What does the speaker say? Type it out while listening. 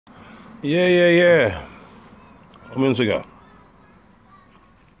Yeah. How many we got?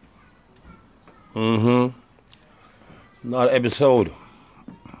 Another episode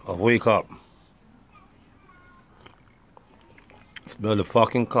of Wake Up. Smell the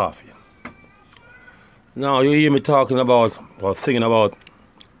fucking coffee. Now you hear me talking about or singing about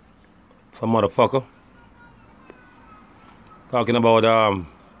some motherfucker. Talking about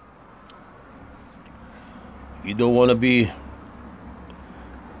you don't wanna be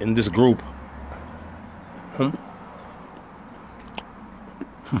in this group.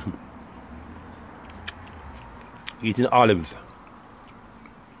 Eating olives.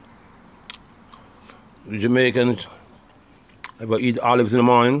 The Jamaicans ever eat olives in the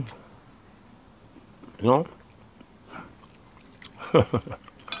morning? You know?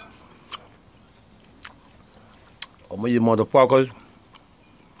 Some of you motherfuckers.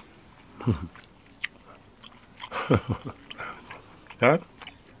 Huh?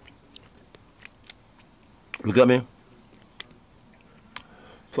 Look at me.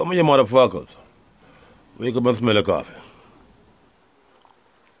 Some of you motherfuckers wake up and smell the coffee.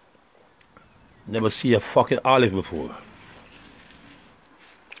 Never see a fucking olive before.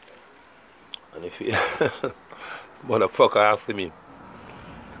 And if you motherfucker asking me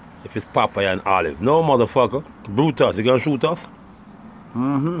if it's papaya and olive. No, motherfucker. Brutus, you gonna shoot us?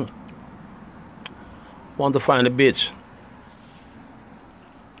 Want to find a bitch.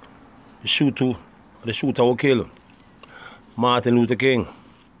 The shooter will kill him. Martin Luther King.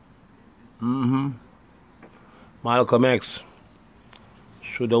 Malcolm X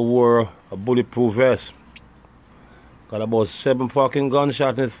should have wore a bulletproof vest. Got about 7 fucking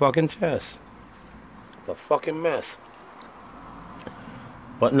gunshots in his fucking chest. It's a fucking mess.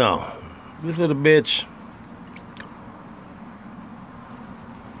 But no, this little bitch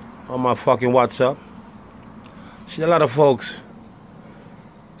on my fucking WhatsApp. See, a lot of folks.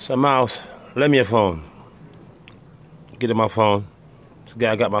 Some mouse, lend me your phone. Get in my phone. This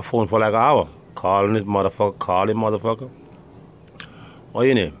guy got my phone for like an hour. Calling this motherfucker, calling motherfucker. What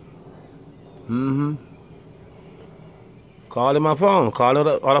your name? Calling my phone, calling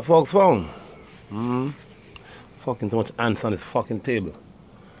other folks' phone. Fucking too much ants on this fucking table.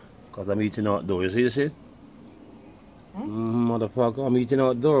 Cause I'm eating outdoor, you see this shit? Motherfucker, I'm eating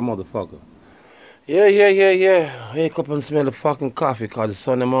outdoor, motherfucker. Yeah. Wake up and smell the fucking coffee cause it's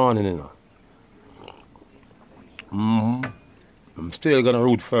Sunday morning, you know. I'm still gonna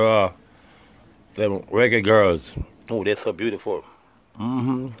root for them reggae girls. Oh, they're so beautiful.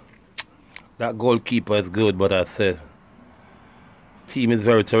 That goalkeeper is good, but I said team is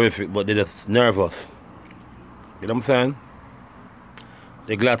very terrific, but they're just nervous. You know what I'm saying?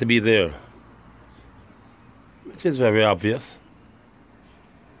 They're glad to be there, which is very obvious.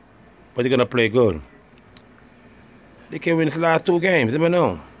 But they're gonna play good. They can win the last 2 games, you never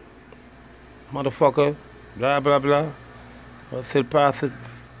know. Motherfucker, blah blah blah. Or still pass it,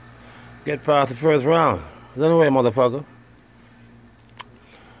 get past the first round. Anyway, motherfucker.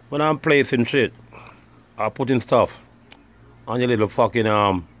 When I'm placing shit, I put in stuff on your little fucking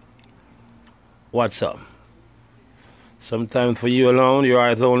WhatsApp. Sometimes for you alone, your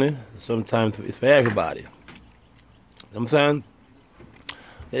eyes only. Sometimes it's for everybody. You know what I'm saying?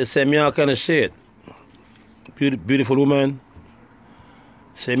 They send me all kind of shit. Beautiful woman.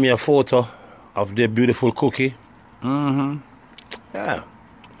 Send me a photo of their beautiful cookie. Yeah, I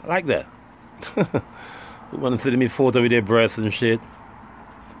like that. Woman send me a photo with their breasts and shit.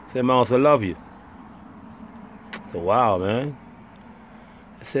 Say, Mouse, I love you. So wow, man.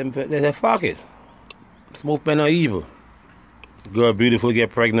 They say, fuck it. Most men are evil. Girl beautiful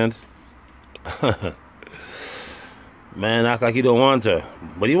get pregnant. Man act like he don't want her.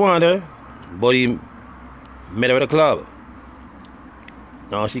 But he want her. But he met her at a club.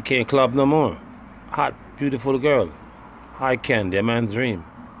 Now she can't club no more. Hot, beautiful girl. High candy, a man's dream.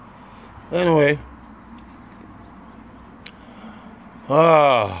 Anyway.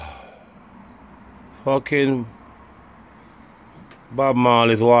 Fucking Bob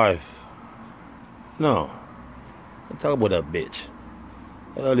Marley's wife. No. I talk about that bitch.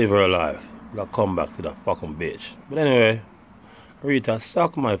 I'll live her life. I'll come back to that fucking bitch. But anyway, Rita,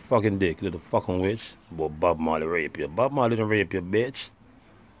 suck my fucking dick, little fucking witch. But Bob Marley rape you. Bob Marley didn't rape you, bitch.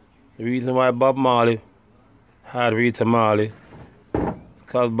 The reason why Bob Marley had Rita Marley is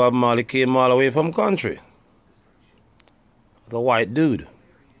because Bob Marley came all the way from country. The white dude.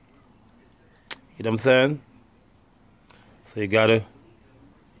 You know what I'm saying? So you gotta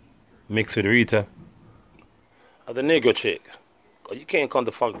mix with Rita as a nigger chick. Cause you can't come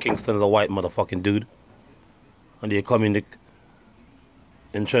to fucking Kingston as a white motherfucking dude. And they come in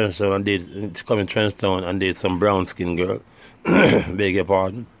Trenchtown and date some brown skin girl. Beg your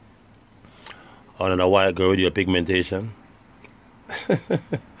pardon. On a white girl with your pigmentation. I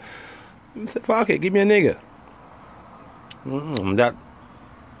said, fuck it, give me a nigga. That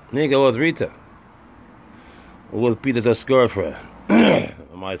nigga was Rita. Who was Peter Tosh's girlfriend.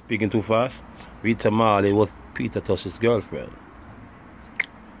 Am I speaking too fast? Rita Marley was Peter Tosh's girlfriend.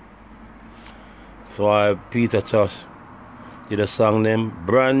 So Peter Tosh did a song named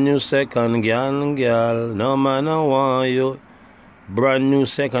Brand New Second Girl, no man I want you. Brand new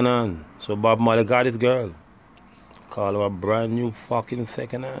second hand. So Bob Marley got his girl. Call her a brand new fucking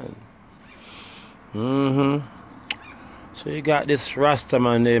second hand. So you got this Rasta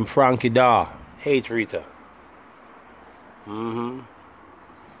man named Frankie Daw. Hate Rita. Live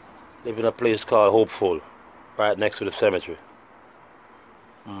in a place called Hopeful, right next to the cemetery.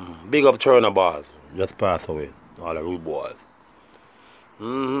 Big up Turner Bars, just passed away. All the rude boys.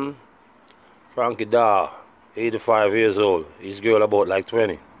 Frankie Daw, 85 years old. His girl about like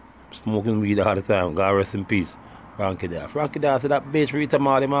 20. Smoking weed all the time. God rest in peace. Frankie Daw. Frankie Daw said that bitch Rita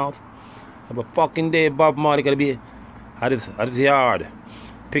Marley mouth. Every fucking day Bob Marley gonna be at his yard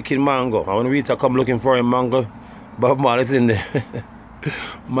picking mango. And when Rita come looking for him mango, Bob Marley's in there.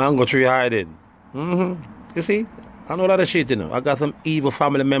 Mango tree hiding. You see? I know a lot of shit, you know. I got some evil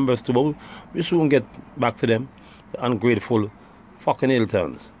family members too, but we soon get back to them. The ungrateful fucking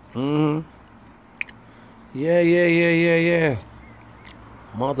Hiltons. Yeah.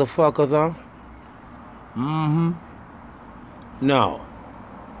 Motherfuckers, huh? Now,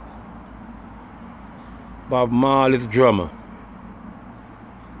 Bob Marley's drummer,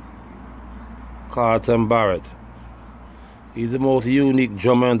 Carlton Barrett. He's the most unique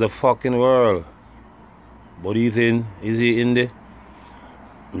drummer in the fucking world. But is he in the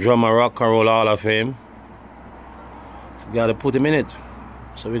Drummer Rock and Roll Hall of Fame? So we gotta put him in it.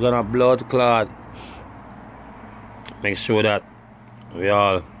 So we're gonna blood clot. Make sure that we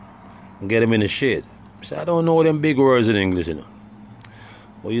all get him in the shit. So I don't know them big words in English, you know.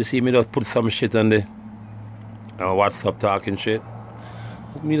 But you see me just put some shit on the WhatsApp talking shit.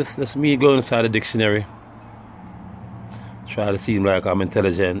 That's me go inside the dictionary. Try to seem like I'm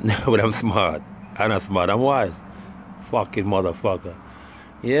intelligent, but I'm smart. I'm not smart, I'm wise. Fucking motherfucker.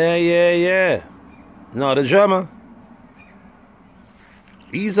 Yeah. No, the drummer,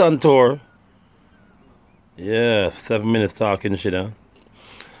 he's on tour. Yeah, 7 minutes talking shit, huh?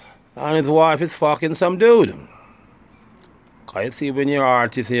 And his wife is fucking some dude. Can you see when you're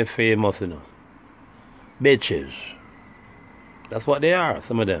artist, you're famous, you know? Bitches. That's what they are,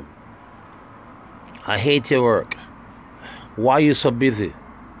 some of them. I hate your work. Why are you so busy?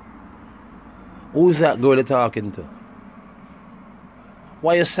 Who's that girl you're talking to?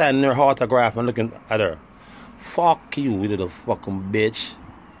 Why you signing her autograph and looking at her? Fuck you, little fucking bitch.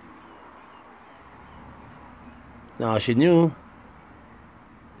 Now she knew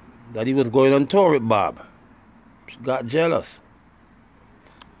that he was going on tour with Bob. She got jealous.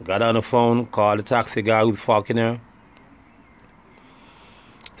 Got on the phone, called the taxi guy who's fucking her.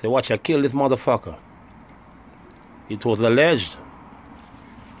 Said, watch, I kill this motherfucker. It was alleged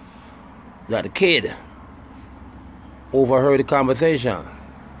that the kid overheard the conversation.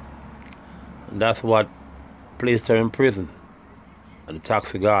 And that's what placed her in prison. And the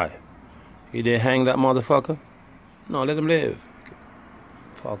taxi guy, he didn't hang that motherfucker. No, let him live.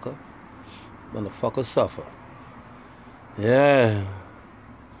 Fucker. Motherfucker suffer. Yeah.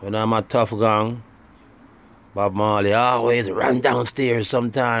 When I'm a tough gang, Bob Marley always run downstairs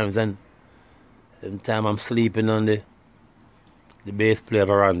sometimes, and sometimes I'm sleeping on the bass player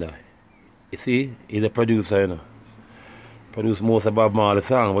veranda. You see, he's a producer, you know. Produced most of Bob Marley's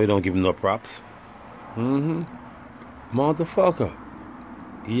songs, but you don't give him no props. Motherfucker.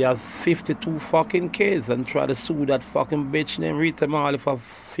 He has 52 fucking kids and try to sue that fucking bitch named Rita Marley for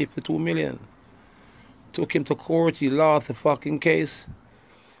 52 million. Took him to court, he lost the fucking case.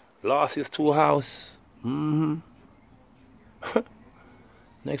 Lost his 2 house.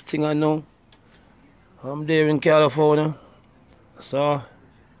 Next thing I know, I'm there in California. So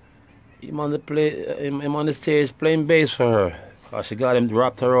him on the stage playing bass for her. Cause she got him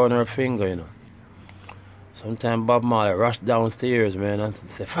wrapped around her finger, you know. Sometimes Bob Marley rushed downstairs, man, and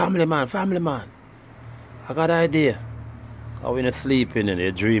said, family man, I got an idea. Cause we're not sleeping and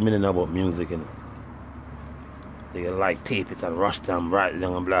they're dreaming about music, you know. They like tape it and rush down, write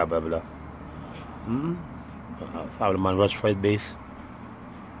down and blah blah blah. Family man rush for his bass.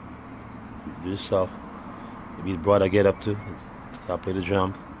 Do stuff. Maybe his brother get up to start playing the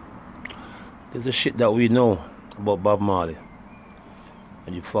drums. There's a shit that we know about Bob Marley.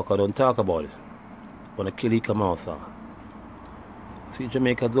 And you fucker don't talk about it. Wanna kill Eek-A-Mouse, huh? See,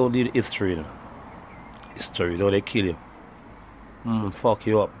 Jamaica don't need history, you know. History, though they kill you. Fuck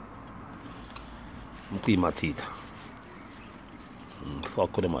you up. Clean my teeth.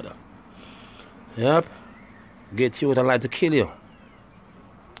 Fuck with the mother. Yep. Get you would like to kill you.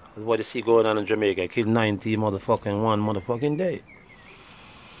 That's what you see going on in Jamaica. Kill 90 motherfucking one motherfucking day.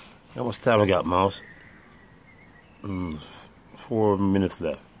 How much time we got, Mouse? 4 minutes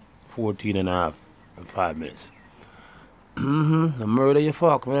left. 14 and a half and 5 minutes. The murder you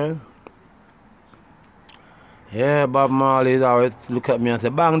fuck, man. Yeah, Bob Marley always look at me and say,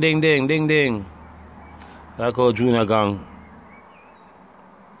 bang, ding, ding, ding, ding. Like our junior gang.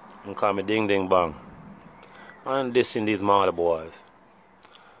 And call me ding, ding, bang. I ain't dissing these Marley boys.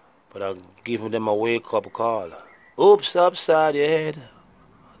 But I'm giving them a wake-up call. Oops, upside your head.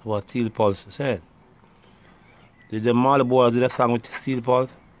 That's what Steel Pulse said. Did the Marley boys do that song with Steel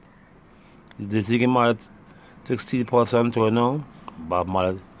Pulse? Did the Ziggy Marley took Steel Pulse on tour now? Bob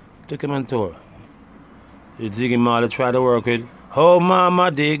Marley took him on tour. Did Ziggy Marley try to work with? Oh, mama,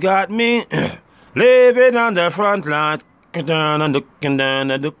 they got me living on the front line. Down and looking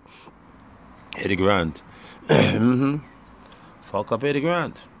down and look. Eddie Grant. Fuck up Eddie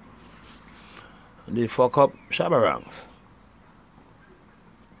Grant. They fuck up Shabarangs.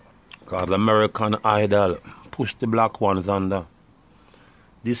 Cause American Idol push the black ones under.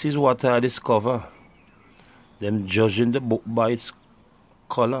 This is what I discover. Them judging the book by its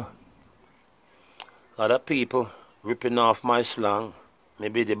color. Other people ripping off my slang.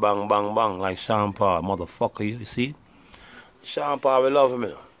 Maybe they bang bang bang like Sean Paul. Motherfucker, you see? Sean Paul will love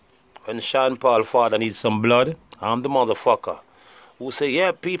me. When Sean Paul father needs some blood, I'm the motherfucker who say,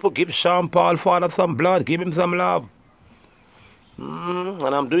 yeah, people, give Sean Paul father some blood, give him some love. And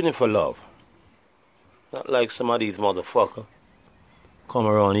I'm doing it for love. Not like some of these motherfuckers come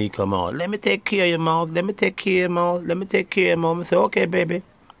around, Eek-A-Mouse. Let me take care of your mouth, let me take care of your mouth, let me take care of your mouth. I say, okay, baby.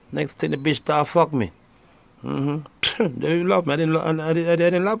 Next thing the bitch start fuck me. They didn't love me, I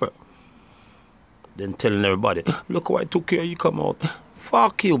didn't love her. Then telling everybody, look how I took care of you, come out.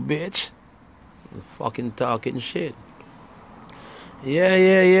 Fuck you, bitch. Fucking talking shit. Yeah.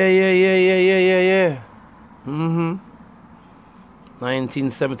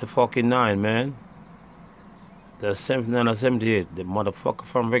 1979, man. The 79 or 78. The motherfucker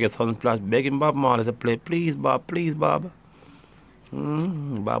from Reggae Sunflash begging Bob Marley to play. Please, Bob, please, Bob.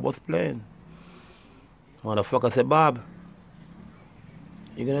 Bob was playing. Motherfucker said, Bob,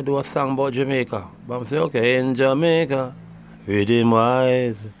 you gonna do a song about Jamaica? Bob said, okay, in Jamaica, rhythm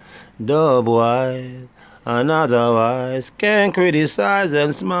wise, dub wise, and otherwise, can't criticize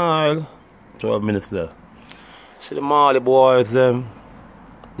and smile. 12 minutes left. See the Marley boys,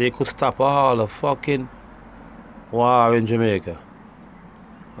 they could stop all the fucking war in Jamaica.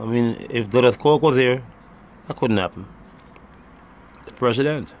 I mean, if Douglas Coke was here, that couldn't happen. The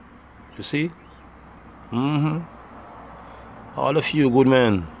president, you see? All the few good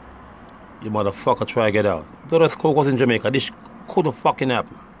men, you motherfucker try to get out. Douglas Coke was in Jamaica, this couldn't fucking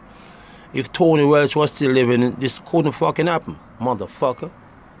happen. If Tony Welch was still living, this couldn't fucking happen, motherfucker.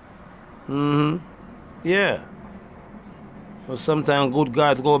 Yeah. But sometimes good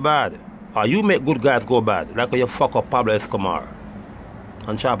guys go bad. Or you make good guys go bad, like when you fuck up Pablo Escobar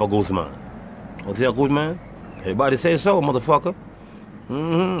and Chapa Guzman. Was he a good man? Everybody say so, motherfucker.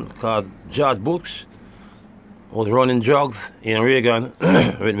 Because George Bush was running drugs in Reagan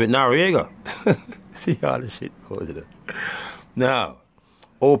with Noriega. See all the shit goes there. Now,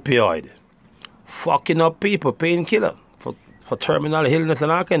 opioid. Fucking up people, painkiller for terminal illness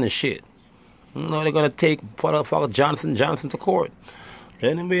and all kind of shit. Now they're gonna take motherfucker Johnson to court.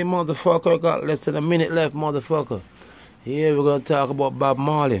 Anyway, motherfucker, got less than a minute left, motherfucker. Here we're gonna talk about Bob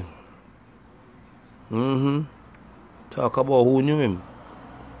Marley. Talk about who knew him,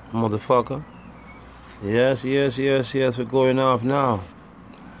 motherfucker. Yes, we're going off now.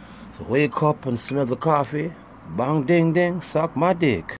 So wake up and smell the coffee. Bang ding ding, suck my dick.